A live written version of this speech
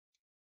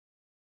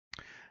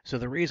So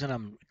the reason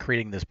I'm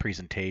creating this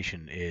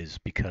presentation is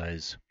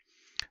because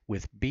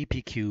with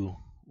BPQ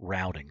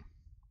routing,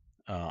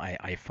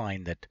 I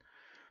find that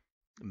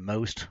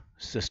most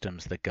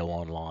systems that go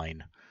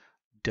online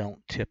don't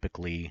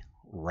typically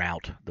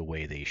route the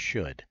way they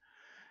should.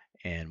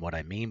 And what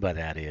I mean by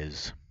that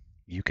is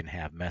you can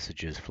have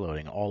messages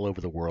floating all over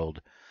the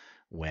world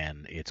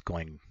when it's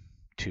going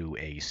to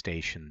a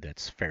station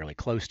that's fairly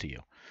close to you.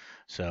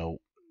 So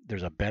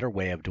there's a better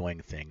way of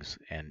doing things,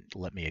 and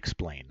let me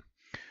explain.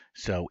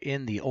 So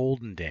in the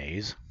olden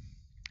days,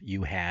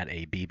 you had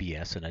a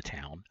BBS in a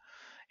town,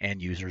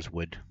 and users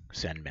would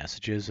send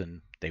messages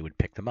and they would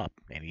pick them up,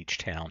 and each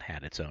town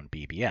had its own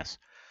BBS,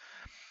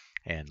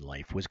 and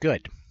life was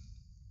good.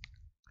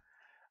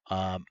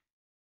 Um,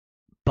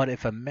 but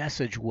if a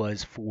message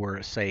was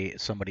for, say,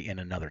 somebody in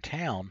another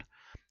town,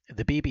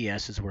 the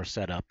BBSs were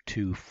set up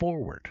to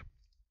forward,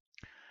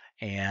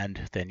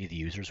 and then the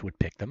users would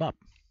pick them up.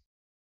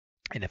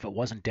 And if it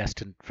wasn't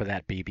destined for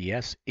that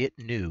BBS, it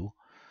knew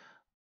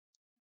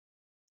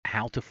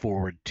how to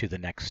forward to the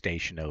next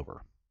station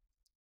over.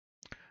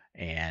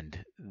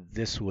 And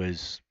this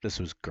was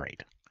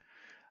great.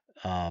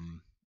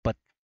 But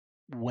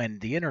when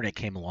the internet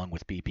came along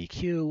with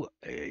BPQ,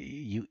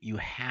 you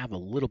have a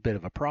little bit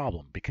of a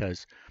problem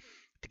because,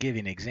 to give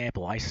you an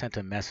example, I sent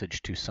a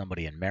message to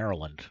somebody in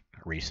Maryland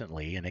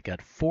recently, and it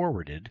got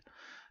forwarded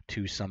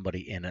to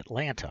somebody in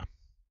Atlanta.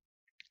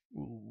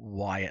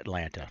 Why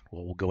Atlanta?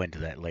 Well, we'll go into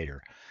that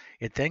later.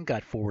 It then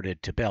got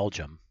forwarded to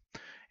Belgium,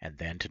 and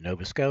then to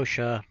Nova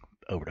Scotia,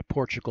 over to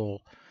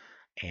Portugal,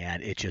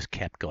 and it just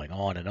kept going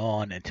on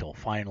until it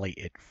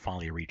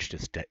finally reached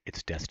its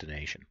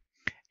destination.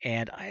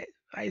 And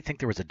I think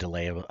there was a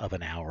delay of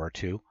an hour or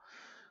two,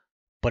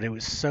 but it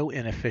was so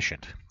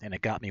inefficient, and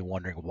it got me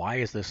wondering, why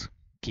does this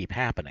keep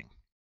happening?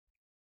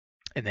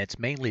 And that's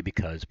mainly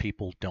because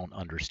people don't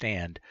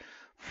understand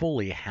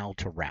fully how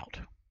to route.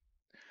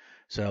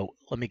 So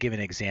let me give you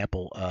an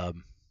example.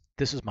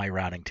 This is my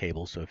routing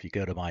table. So if you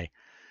go to my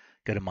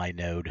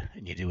node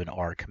and you do an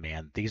R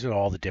command, these are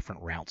all the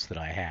different routes that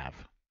I have.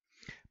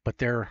 But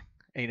there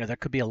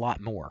could be a lot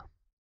more.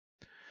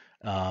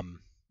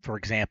 For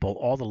example,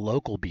 all the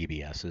local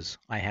BBSs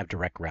I have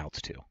direct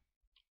routes to.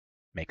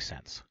 Makes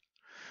sense.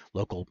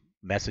 Local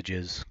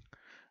messages,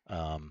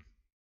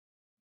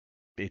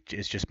 it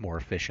is just more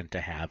efficient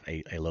to have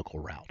a local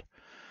route.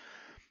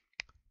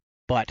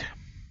 But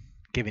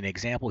giving an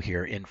example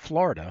here, in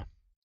Florida,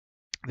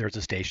 there's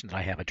a station that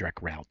I have a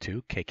direct route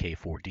to,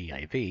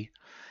 KK4DIV,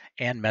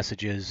 and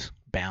messages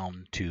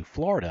bound to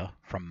Florida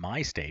from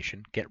my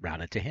station get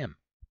routed to him.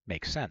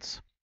 Makes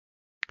sense.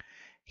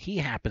 He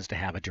happens to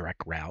have a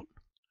direct route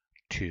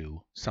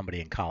to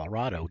somebody in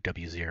Colorado,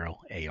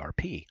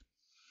 W0ARP,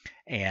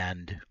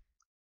 and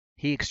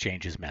he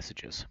exchanges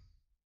messages.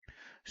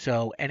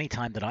 So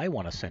anytime that I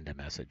want to send a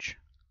message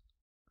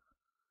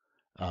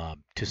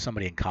to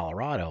somebody in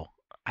Colorado,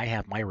 I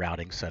have my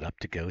routing set up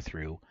to go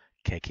through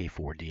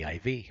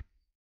KK4DIV.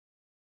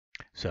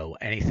 So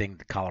anything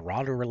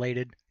Colorado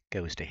related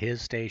goes to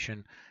his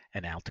station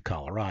and out to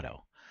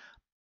Colorado.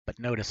 But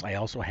notice I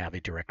also have a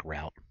direct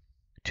route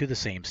to the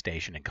same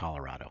station in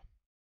Colorado.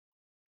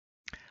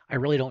 I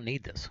really don't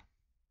need this.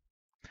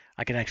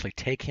 I can actually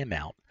take him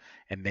out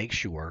and make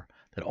sure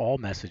that all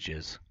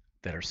messages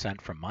that are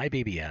sent from my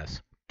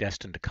BBS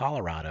destined to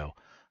Colorado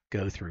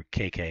go through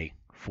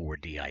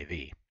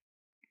KK4DIV.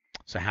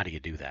 So how do you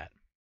do that?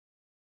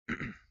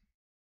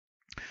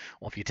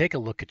 Well, if you take a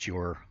look at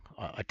your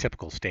a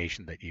typical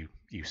station that you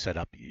set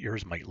up,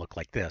 yours might look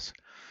like this.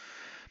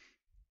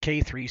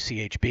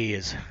 K3CHB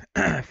is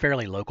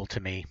fairly local to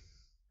me,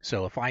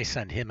 so if I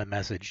send him a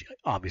message,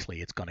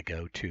 obviously it's going to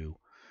go to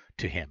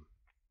him.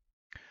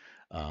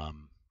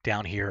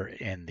 Down here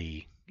in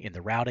the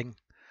routing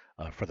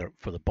for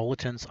the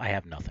bulletins, I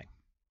have nothing.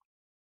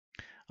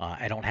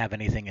 I don't have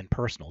anything in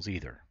personals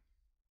either.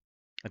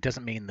 It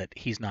doesn't mean that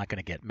he's not going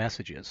to get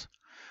messages.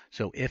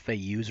 So if a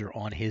user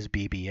on his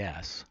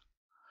BBS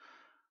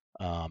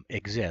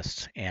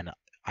exists and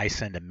I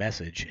send a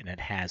message and it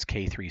has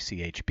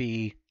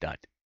K3CHB.EP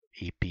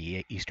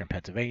Eastern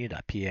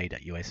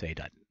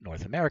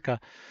Pennsylvania.PA.USA.North America,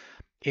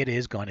 it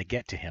is going to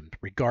get to him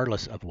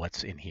regardless of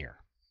what's in here.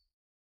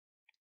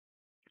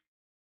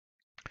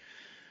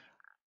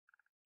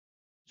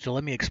 So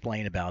let me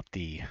explain about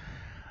the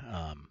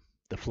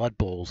flood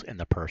bulls and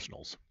the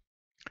personals.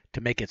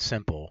 To make it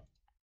simple,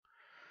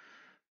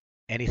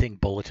 anything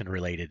bulletin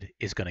related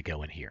is going to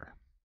go in here.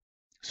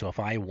 So if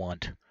I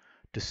want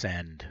to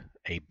send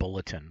a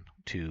bulletin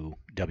to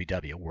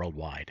WW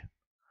worldwide,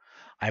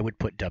 I would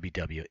put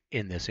WW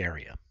in this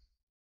area.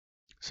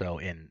 So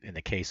in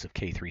the case of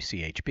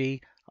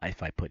K3CHB,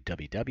 if I put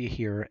WW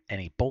here,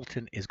 any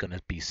bulletin is going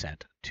to be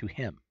sent to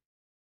him.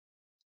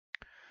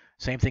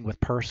 Same thing with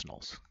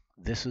personals.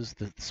 This is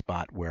the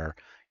spot where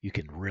you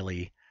can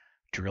really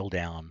drill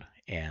down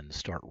and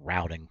start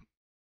routing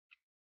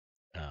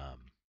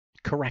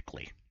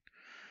correctly,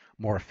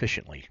 more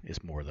efficiently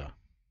is more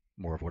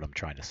of what I'm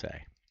trying to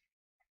say.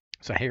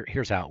 So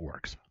here's how it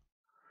works.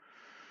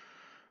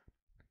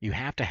 You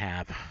have to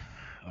have,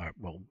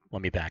 well,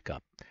 let me back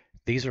up.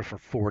 These are for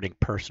forwarding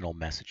personal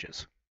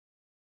messages.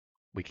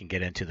 We can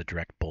get into the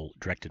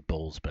directed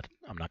bulls, but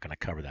I'm not going to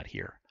cover that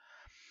here.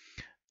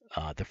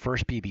 The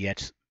first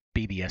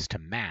BBS to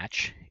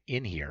match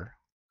in here,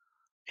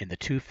 in the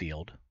to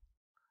field,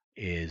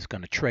 is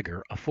going to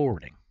trigger a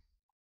forwarding,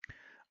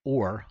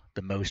 or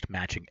the most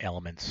matching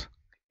elements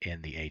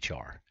in the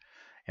HR.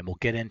 And we'll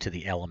get into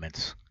the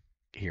elements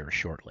here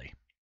shortly.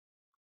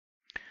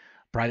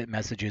 Private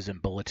messages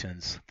and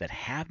bulletins that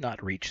have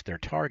not reached their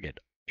target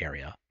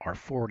area are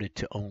forwarded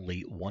to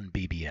only one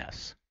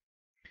BBS.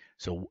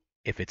 So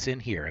if it's in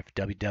here, if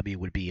WW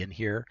would be in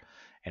here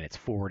and it's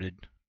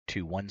forwarded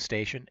to one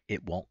station,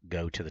 it won't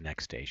go to the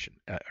next station.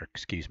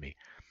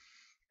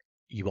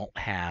 You won't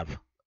have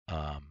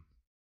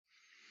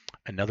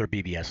another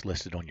BBS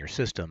listed on your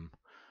system.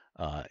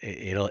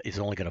 It's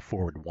only going to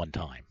forward one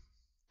time.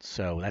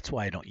 So that's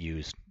why I don't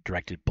use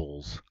directed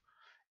bulls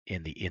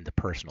in the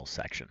personal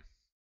section.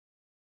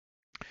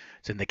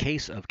 So in the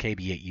case of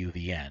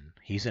KB8UVN,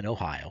 he's in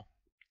Ohio,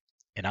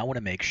 and I want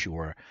to make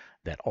sure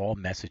that all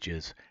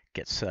messages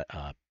get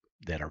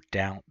that are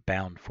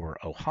bound for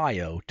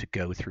Ohio to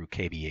go through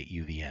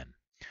KB8UVN.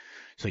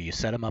 So you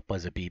set them up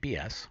as a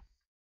BBS,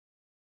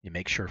 you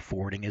make sure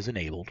forwarding is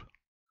enabled,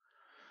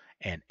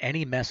 and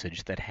any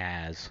message that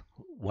has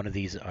one of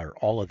these or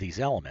all of these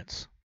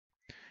elements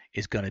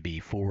is going to be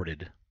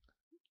forwarded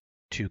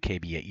to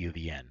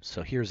KB8UVN.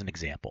 So here's an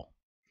example.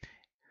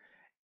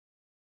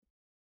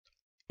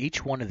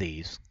 Each one of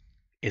these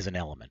is an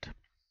element.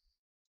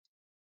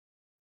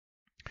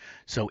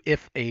 So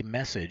if a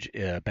message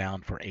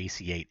bound for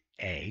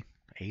AC8A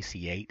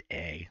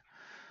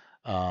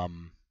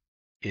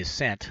is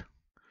sent,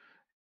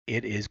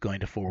 it is going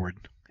to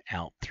forward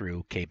out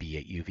through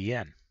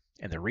KB8UVN.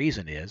 And the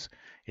reason is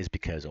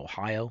because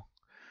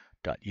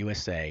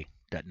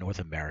Ohio.USA.North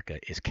America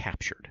is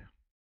captured.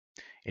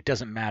 It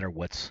doesn't matter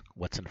what's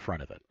in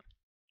front of it.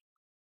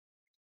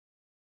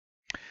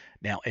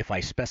 Now, if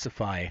I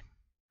specify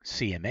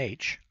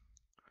CMH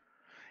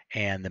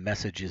and the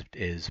message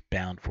is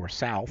bound for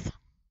South,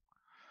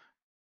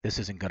 this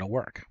isn't going to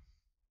work.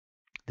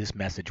 This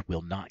message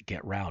will not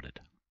get routed.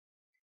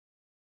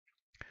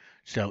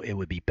 So it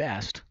would be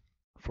best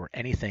for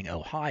anything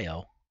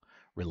Ohio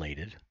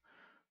related,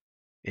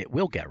 it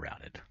will get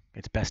routed.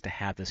 It's best to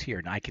have this here.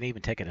 And I can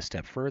even take it a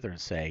step further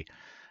and say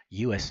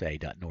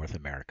USA.North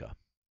America.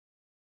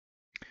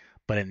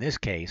 But in this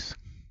case,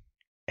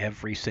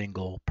 every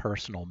single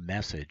personal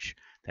message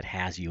that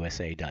has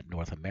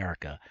USA.North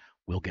America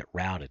will get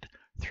routed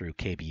through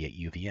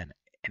KB8UVN,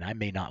 and I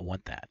may not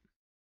want that.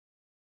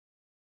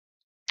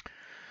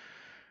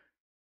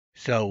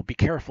 So be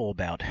careful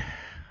about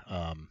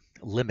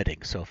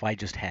limiting. So if I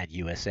just had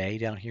USA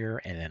down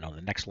here and then on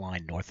the next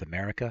line North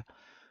America,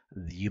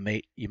 you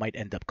might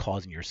end up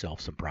causing yourself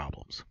some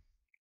problems.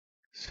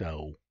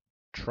 So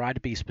try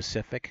to be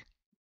specific,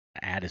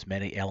 add as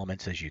many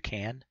elements as you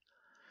can.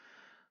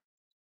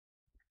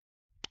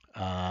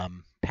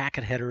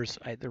 Packet headers,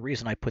 the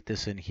reason I put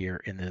this in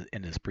here in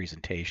this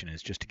presentation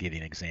is just to give you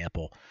an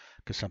example,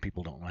 because some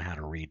people don't know how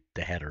to read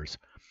the headers.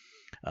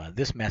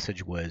 This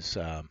message was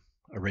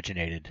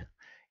originated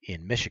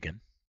in Michigan,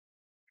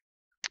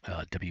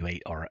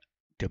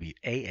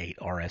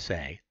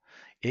 WA8RSA.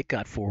 It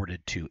got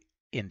forwarded to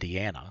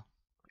Indiana,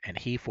 and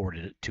he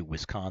forwarded it to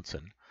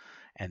Wisconsin,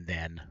 and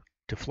then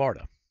to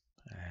Florida.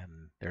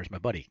 And there's my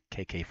buddy,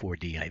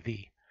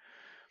 KK4DIV.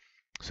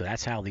 So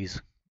that's how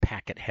these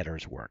packet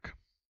headers work.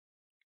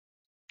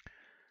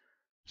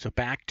 So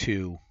back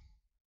to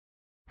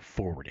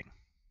forwarding.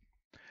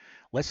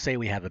 Let's say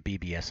we have a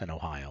BBS in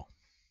Ohio,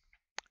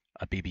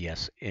 a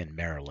BBS in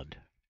Maryland,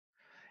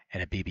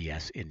 and a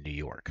BBS in New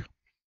York.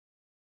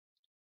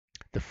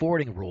 The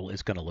forwarding rule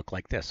is going to look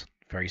like this,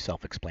 very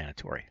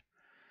self-explanatory,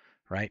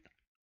 right?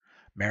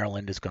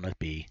 Maryland is going to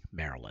be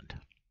Maryland.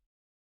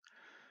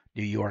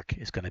 New York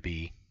is going to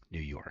be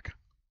New York.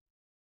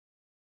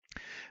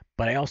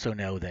 But I also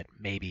know that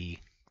maybe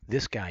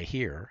this guy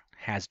here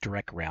has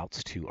direct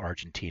routes to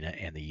Argentina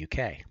and the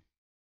UK.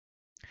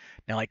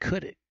 Now I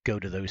could go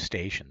to those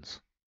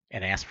stations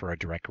and ask for a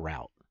direct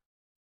route,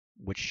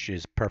 which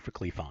is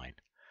perfectly fine.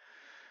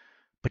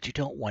 But you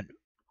don't want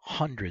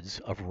hundreds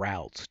of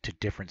routes to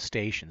different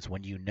stations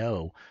when you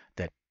know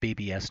that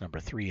BBS number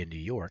 3 in New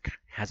York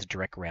has a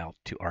direct route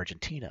to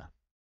Argentina.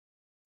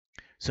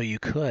 So you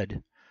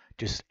could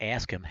just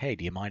ask him, hey,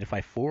 do you mind if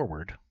I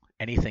forward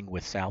anything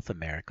with South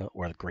America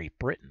or Great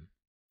Britain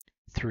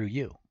through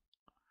you?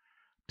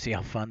 See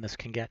how fun this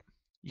can get?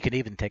 You can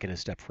even take it a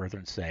step further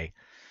and say,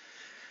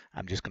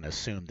 I'm just going to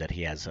assume that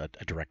he has a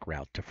direct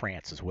route to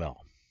France as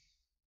well.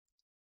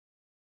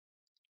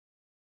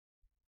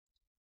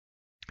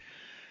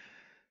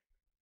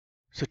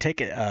 So take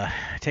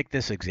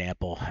this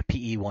example,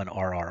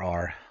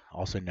 PE1RRR,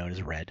 also known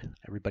as red.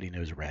 Everybody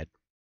knows red.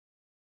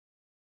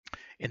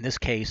 In this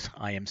case,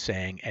 I am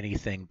saying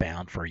anything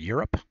bound for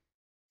Europe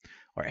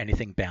or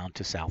anything bound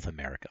to South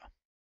America.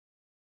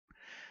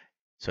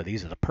 So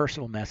these are the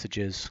personal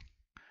messages.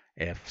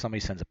 If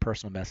somebody sends a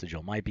personal message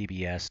on my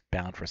BBS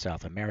bound for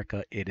South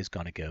America, it is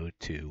going to go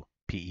to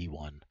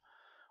PE1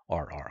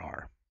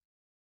 RRR.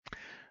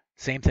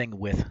 Same thing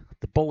with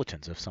the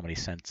bulletins. If somebody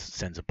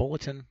sends a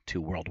bulletin to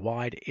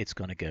worldwide, it's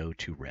going to go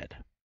to red.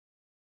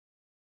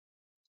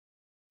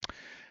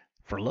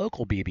 For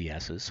local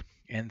BBSs,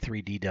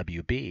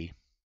 N3DWB,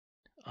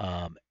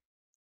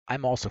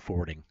 I'm also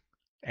forwarding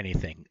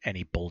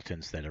any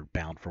bulletins that are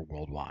bound for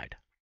worldwide.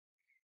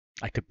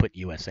 I could put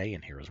USA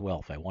in here as well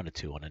if I wanted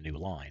to on a new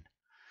line.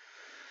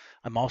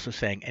 I'm also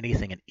saying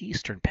anything in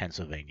eastern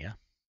Pennsylvania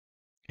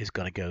is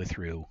going to go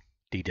through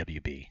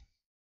DWB.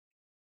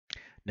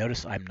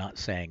 Notice I'm not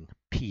saying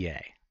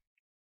PA.USA.North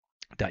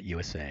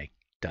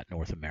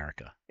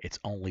America. It's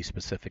only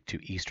specific to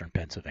eastern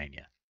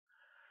Pennsylvania.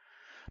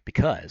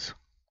 Because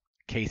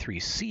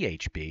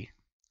K3CHB,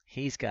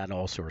 he's got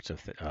all sorts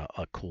of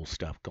cool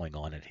stuff going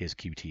on at his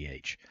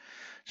QTH.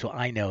 So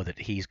I know that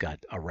he's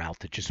got a route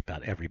to just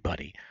about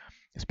everybody,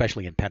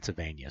 especially in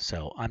Pennsylvania.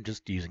 So I'm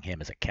just using him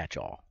as a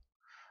catch-all.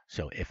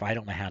 So if I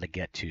don't know how to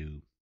get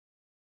to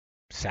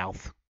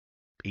south,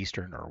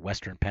 eastern, or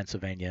western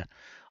Pennsylvania,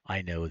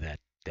 I know that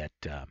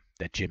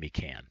Jimmy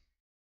can.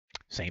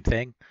 Same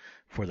thing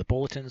for the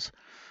bulletins.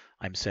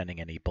 I'm sending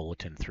any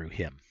bulletin through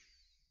him.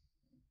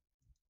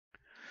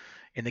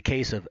 In the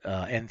case of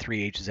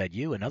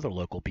N3HZU, another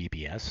local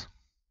BBS,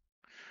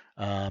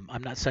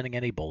 I'm not sending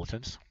any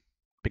bulletins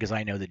because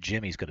I know that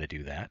Jimmy's going to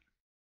do that.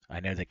 I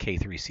know that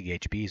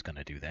K3CHB is going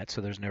to do that,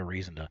 so there's no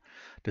reason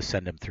to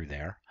send them through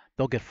there.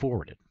 They'll get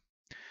forwarded.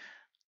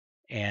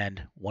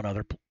 And one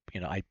other,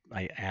 I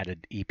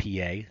added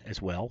EPA as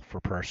well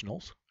for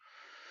personals.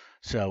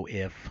 So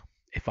if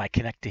I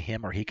connect to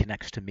him or he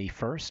connects to me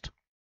first,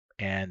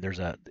 and there's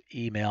an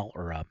email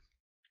or a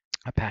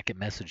packet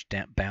message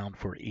bound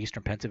for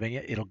Eastern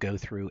Pennsylvania, it'll go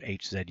through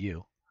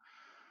HZU.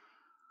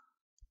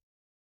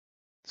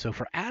 So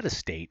for out of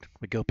state,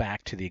 we go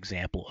back to the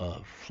example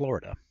of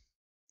Florida.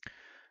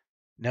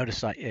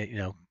 Notice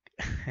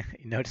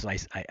notice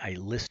I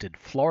listed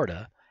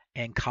Florida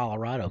and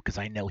Colorado because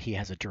I know he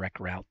has a direct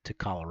route to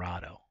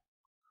Colorado.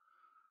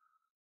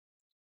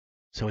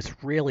 So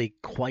it's really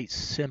quite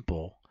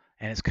simple,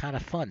 and it's kind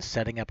of fun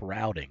setting up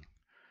routing,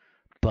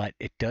 but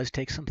it does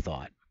take some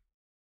thought,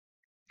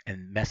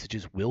 and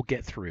messages will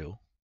get through,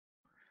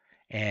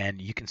 and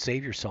you can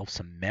save yourself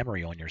some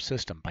memory on your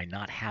system by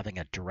not having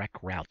a direct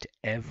route to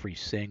every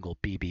single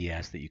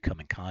BBS that you come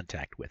in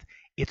contact with.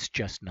 It's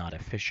just not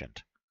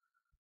efficient.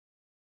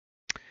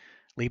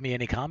 Leave me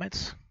any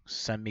comments,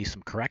 send me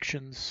some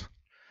corrections,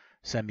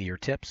 send me your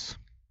tips.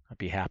 I'd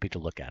be happy to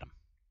look at them.